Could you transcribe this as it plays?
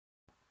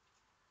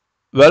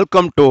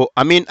Welcome to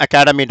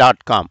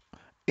aminacademy.com.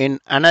 In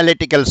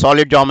analytical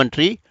solid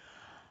geometry,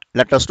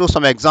 let us do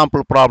some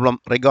example problem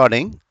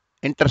regarding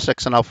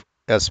intersection of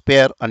a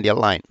sphere and a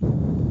line.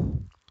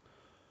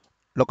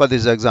 Look at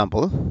this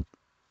example.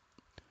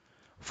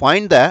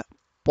 Find the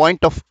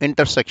point of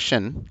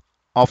intersection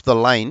of the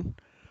line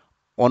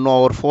 1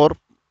 over 4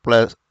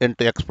 plus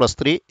into x plus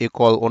 3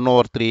 equal 1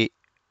 over 3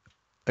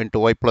 into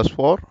y plus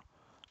 4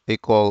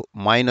 equal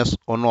minus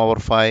 1 over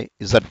 5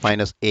 z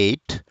minus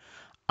 8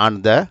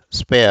 and the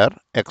sphere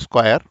x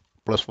square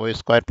plus y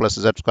square plus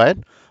z square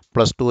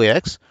plus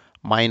 2x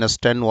minus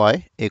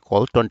 10y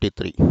equal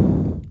 23.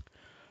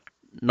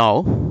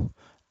 Now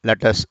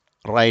let us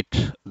write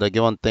the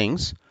given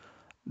things.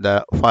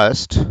 The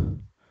first,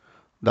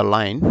 the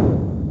line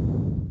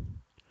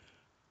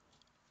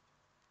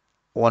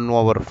 1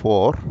 over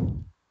 4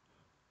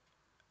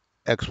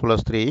 x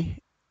plus 3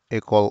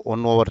 equal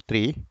 1 over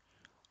 3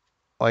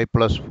 y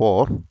plus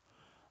 4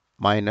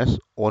 minus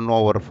 1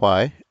 over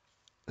 5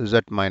 z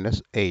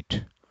minus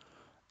 8.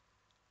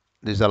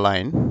 This is a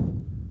line.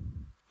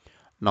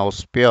 Now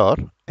sphere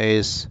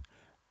is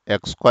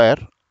x square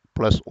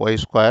plus y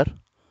square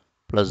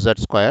plus z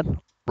square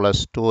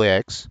plus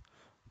 2x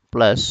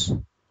plus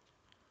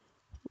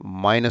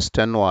minus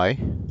 10y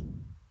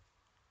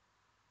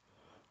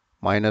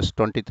minus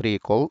 23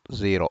 equal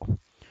 0.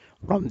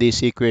 From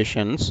these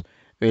equations,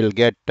 we will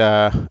get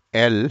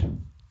L.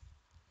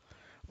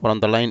 From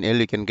the line L,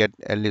 you can get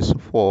L is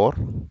 4,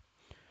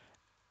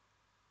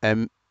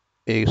 M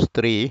is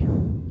 3,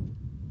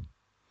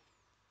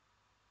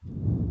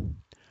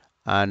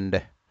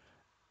 and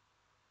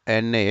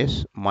N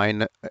is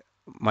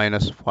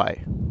minus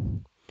 5.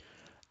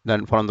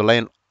 Then from the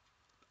line,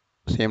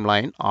 same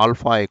line,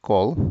 alpha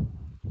equal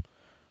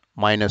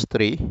minus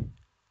 3,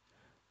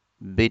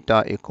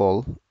 beta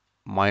equal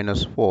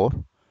minus 4,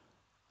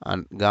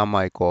 and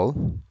gamma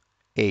equal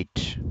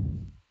 8.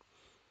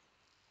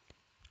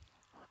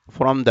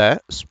 From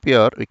the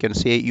sphere, we can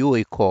say U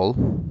equal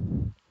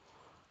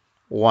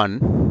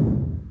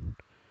 1,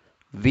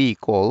 V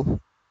equal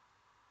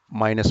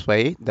minus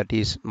 5, that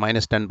is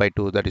minus 10 by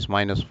 2, that is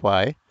minus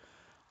 5,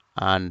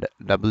 and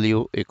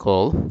W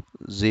equal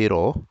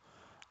 0,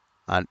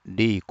 and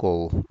D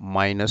equal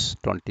minus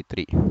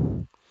 23.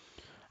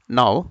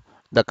 Now,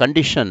 the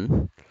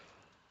condition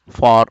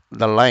for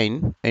the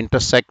line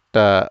intersect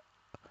the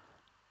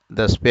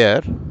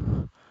sphere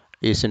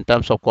is in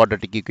terms of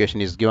quadratic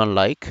equation is given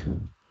like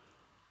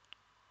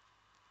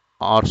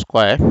r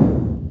square,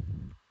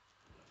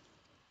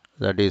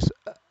 that is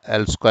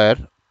L square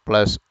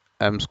plus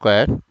m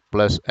square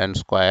plus n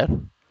square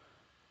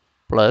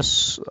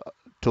plus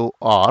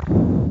 2r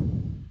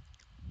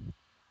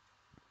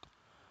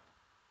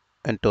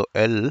into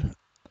L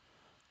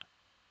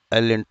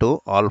into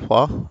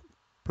alpha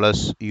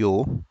plus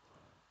u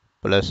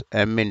plus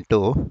m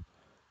into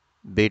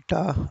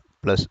beta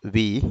plus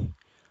v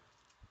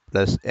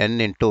plus n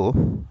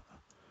into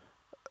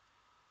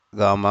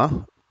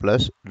gamma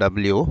plus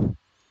w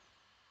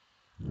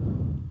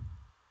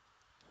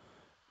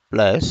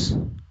plus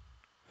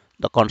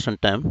the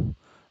constant term,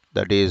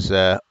 that is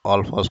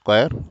alpha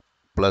square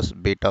plus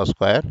beta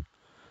square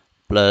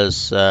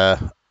plus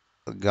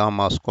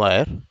gamma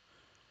square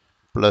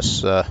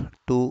plus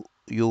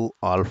 2u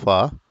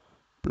alpha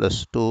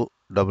plus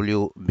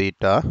 2w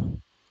beta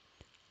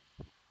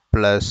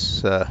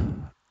plus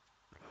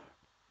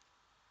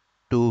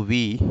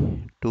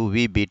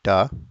 2v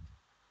beta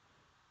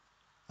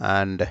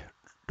and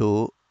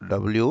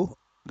 2w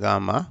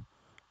gamma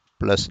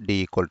plus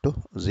d equal to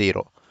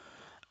 0.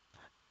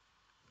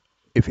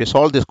 If you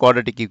solve this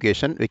quadratic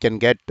equation, we can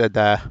get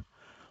the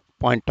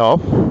point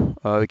of,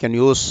 we can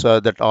use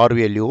that r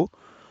value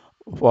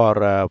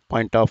for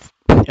point of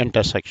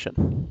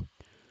intersection.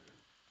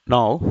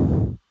 Now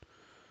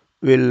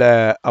we'll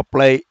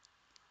apply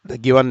the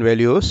given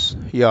values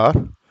here,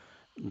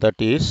 that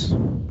is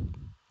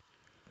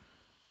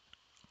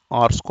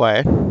r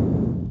square,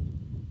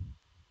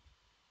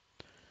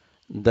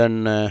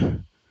 then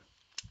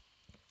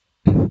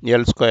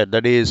L square,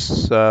 that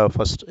is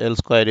first L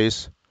square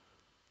is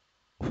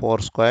 4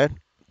 square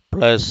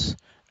plus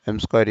m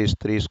square is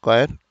 3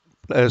 square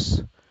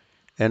plus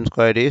n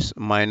square is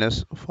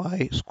minus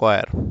 5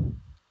 square,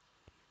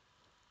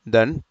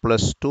 then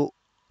plus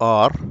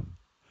 2r.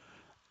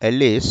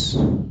 L is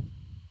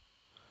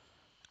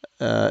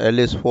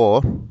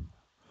 4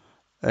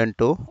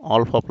 into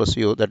alpha plus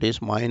u, that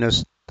is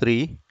minus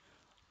 3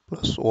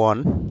 plus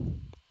 1,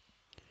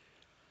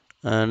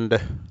 and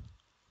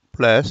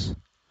plus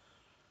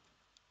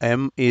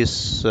m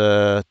is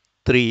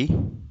 3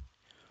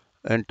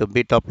 into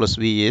beta plus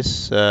v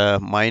is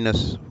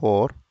minus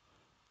 4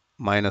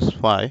 minus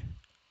 5,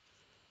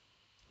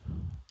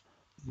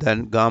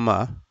 then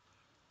gamma,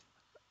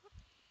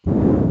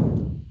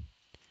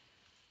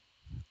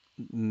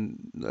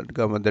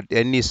 that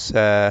n is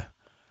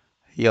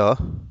here,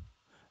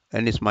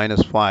 n is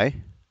minus 5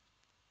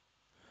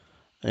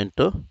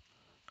 into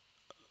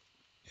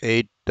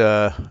 8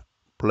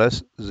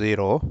 plus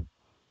 0,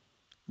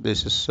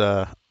 this is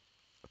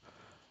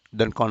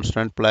then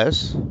constant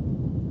plus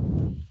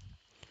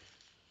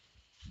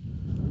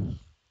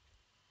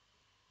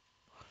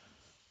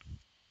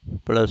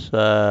plus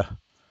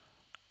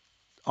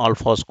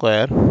alpha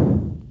square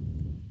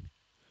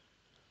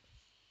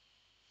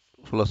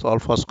plus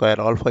alpha square.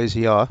 Alpha is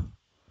here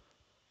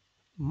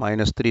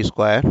minus 3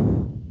 square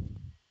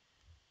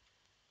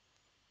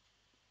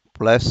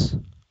plus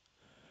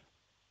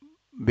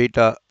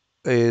beta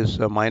is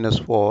minus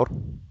 4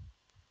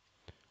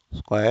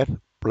 square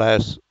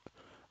plus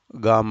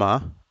gamma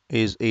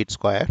is 8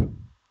 square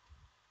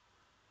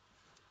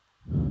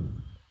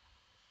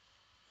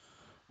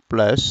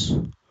plus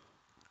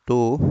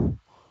 2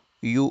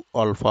 u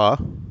alpha.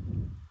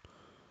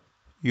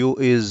 U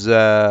is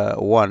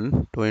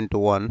 1, 2 into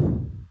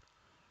 1.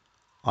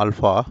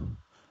 Alpha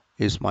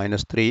is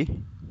minus 3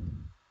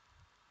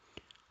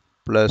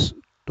 plus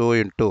 2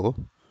 into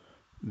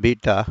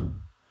beta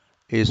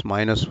is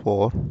minus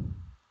 4.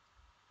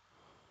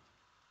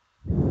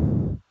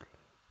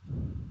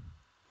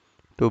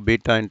 2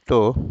 beta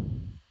into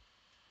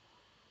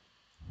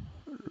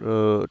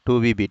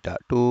 2v beta.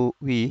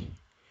 2v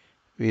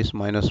is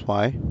minus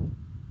 5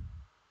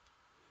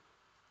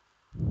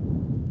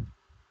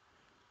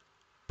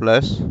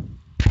 plus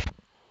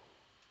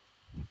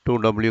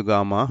 2w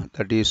gamma,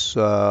 that is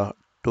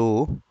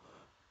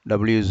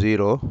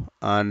 2w0,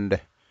 and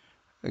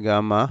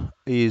gamma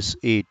is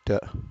 8.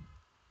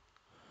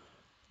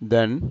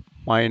 Then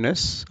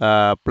minus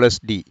plus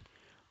d.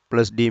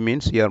 Plus d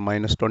means here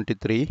minus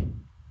 23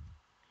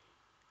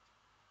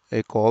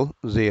 equal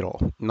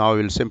 0. Now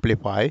we'll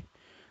simplify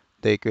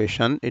the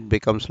equation. It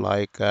becomes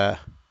like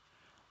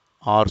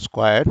r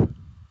square.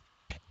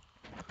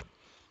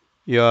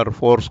 Here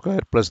 4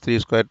 square plus 3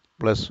 square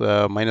plus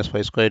minus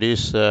 5 square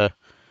is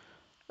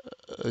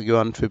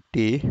given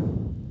 50.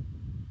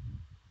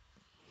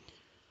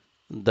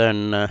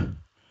 Then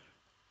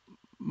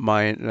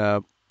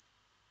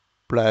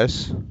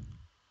plus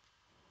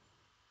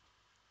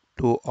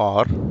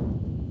 2r.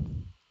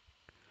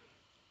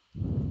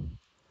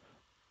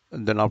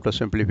 And then after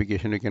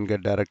simplification we can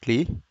get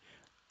directly.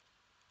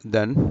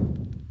 Then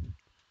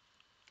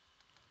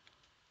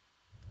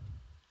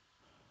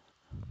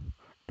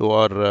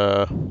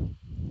 2r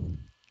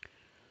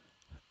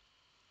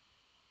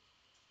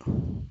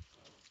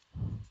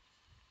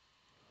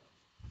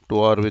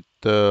 2r with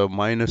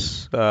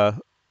minus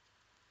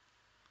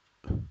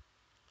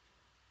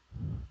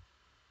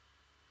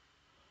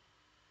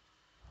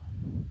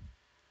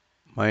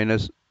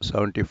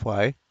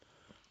 75.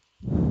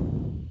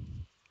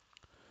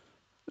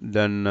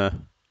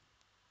 Then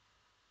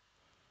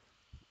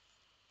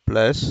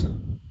plus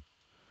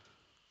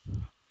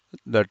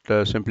that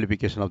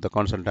simplification of the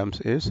constant terms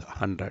is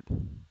 100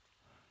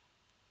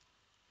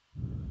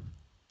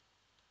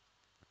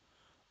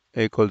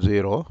 equals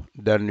 0.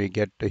 Then we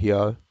get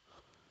here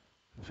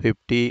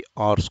 50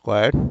 r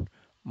squared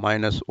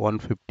minus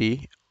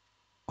 150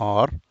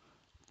 r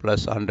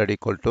plus 100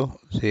 equal to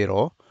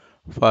 0.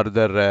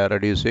 Further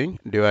reducing,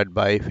 divide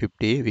by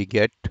 50, we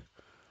get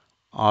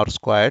r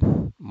squared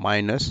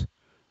minus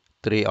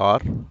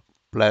 3r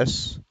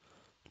plus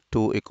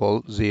 2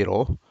 equals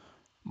 0.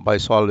 By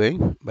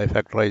solving, by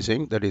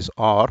factorizing, that is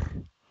r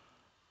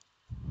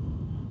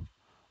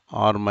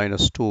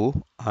minus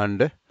 2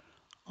 and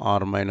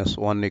r minus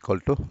 1 equal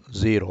to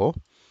 0.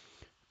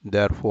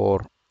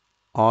 Therefore,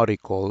 r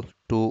equal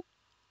 2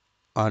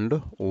 and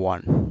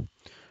 1.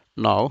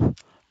 Now,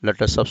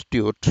 let us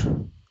substitute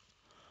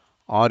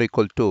r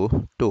equal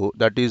to 2.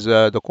 That is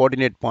the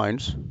coordinate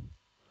points.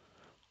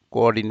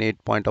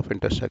 Coordinate point of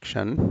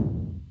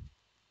intersection.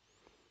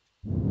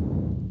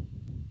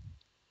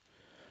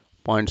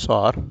 Points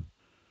are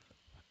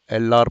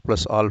LR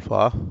plus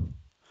alpha,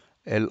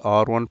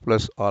 LR1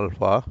 plus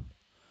alpha,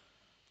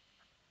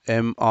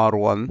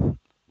 MR1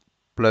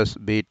 plus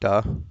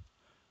beta,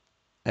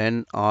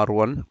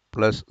 NR1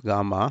 plus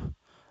gamma.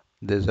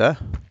 This is a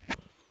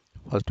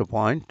first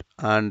point,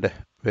 and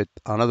with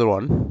another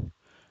one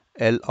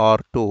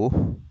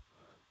LR2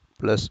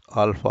 plus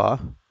alpha,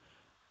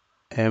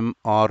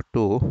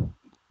 MR2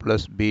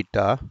 plus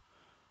beta,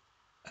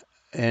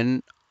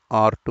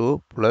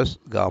 NR2 plus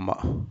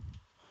gamma.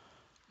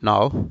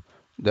 Now,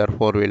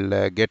 therefore,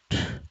 we'll get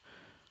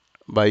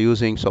by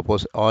using,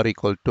 suppose R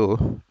equal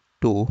to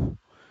 2,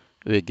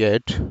 we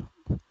get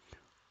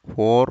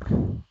 4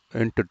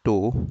 into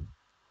 2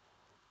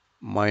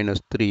 minus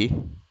 3,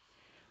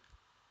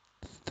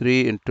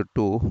 3 into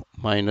 2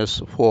 minus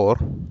 4,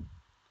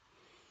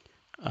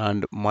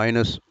 and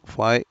minus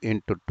 5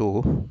 into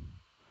 2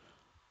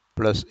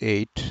 plus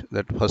 8,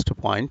 that first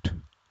point.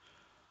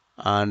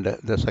 And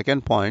the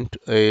second point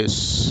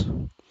is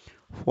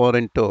 4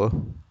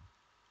 into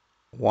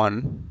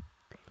 1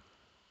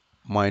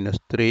 minus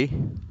 3,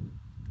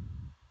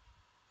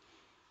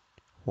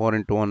 4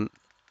 into 1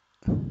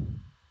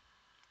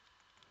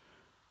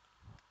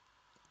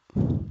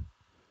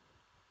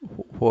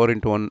 4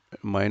 into 1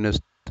 minus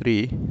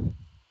 3,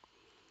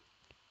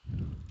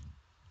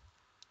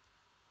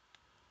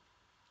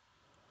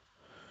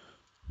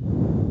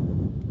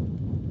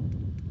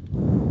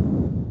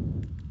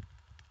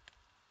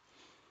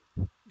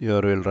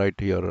 here we'll write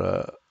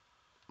here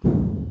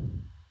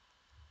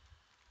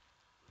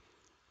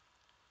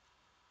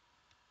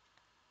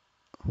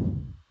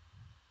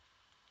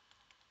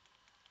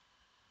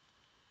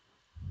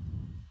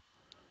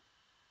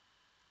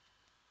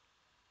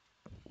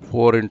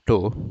 4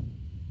 into,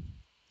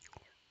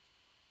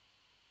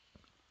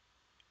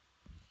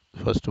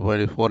 first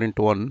point is 4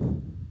 into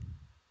 1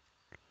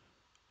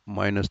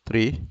 minus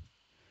 3,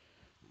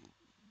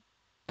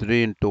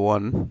 3 into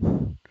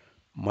 1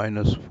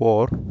 minus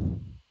 4,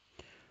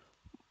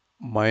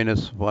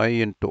 minus y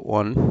into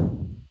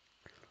 1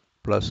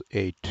 plus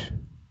 8.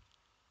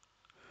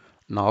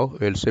 Now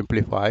we'll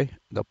simplify.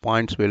 The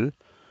points will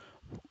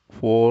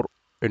 4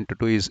 into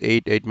 2 is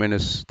 8, 8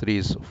 minus 3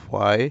 is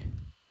 5.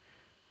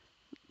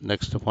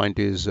 Next point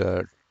is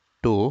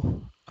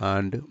 2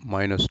 and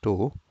minus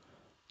 2.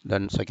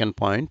 Then second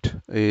point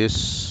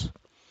is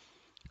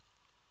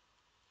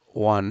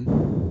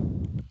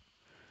 1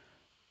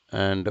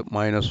 and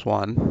minus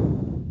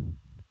 1,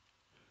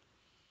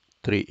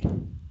 3.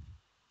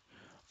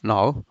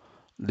 Now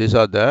these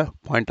are the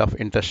point of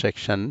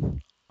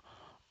intersection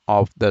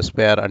of the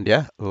square and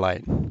a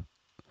line.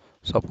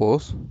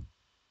 Suppose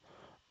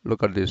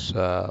look at this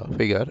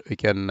figure, we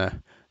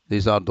can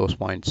these are those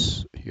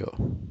points here.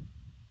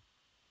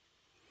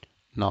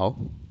 Now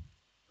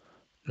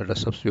let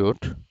us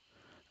substitute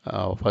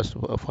first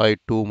 5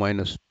 2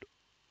 minus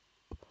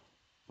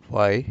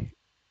 5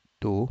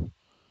 2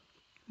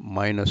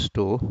 minus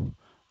 2,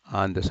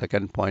 and the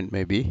second point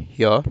may be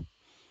here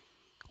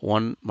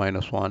 1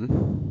 minus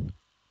 1,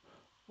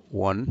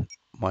 1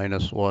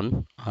 minus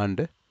 1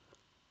 and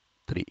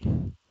 3.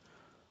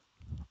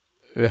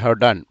 We have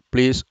done.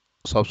 Please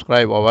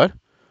subscribe our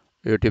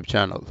YouTube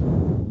channel.